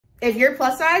If you're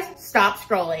plus size, stop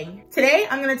scrolling. Today,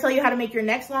 I'm gonna tell you how to make your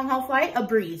next long haul flight a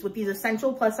breeze with these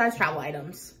essential plus size travel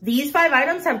items. These 5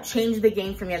 items have changed the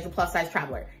game for me as a plus size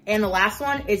traveler, and the last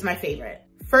one is my favorite.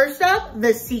 First up,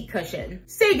 the seat cushion.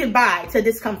 Say goodbye to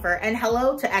discomfort and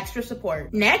hello to extra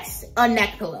support. Next, a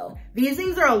neck pillow. These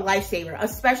things are a lifesaver,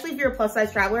 especially if you're a plus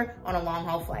size traveler on a long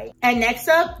haul flight. And next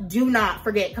up, do not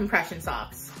forget compression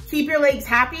socks. Keep your legs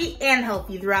happy and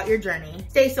healthy throughout your journey.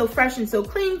 Stay so fresh and so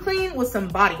clean with some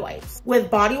body wipes.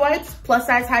 With body wipes, plus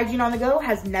size hygiene on the go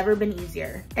has never been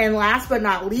easier. And last but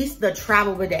not least, the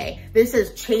travel bidet. This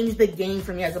has changed the game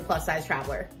for me as a plus size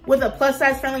traveler. With a plus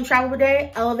size friendly travel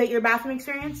bidet, elevate your bathroom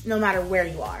experience no matter where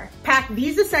you are. Pack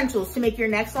these essentials to make your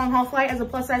next long haul flight as a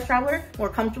plus size traveler more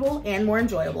comfortable and more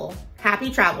enjoyable.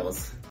 Happy travels.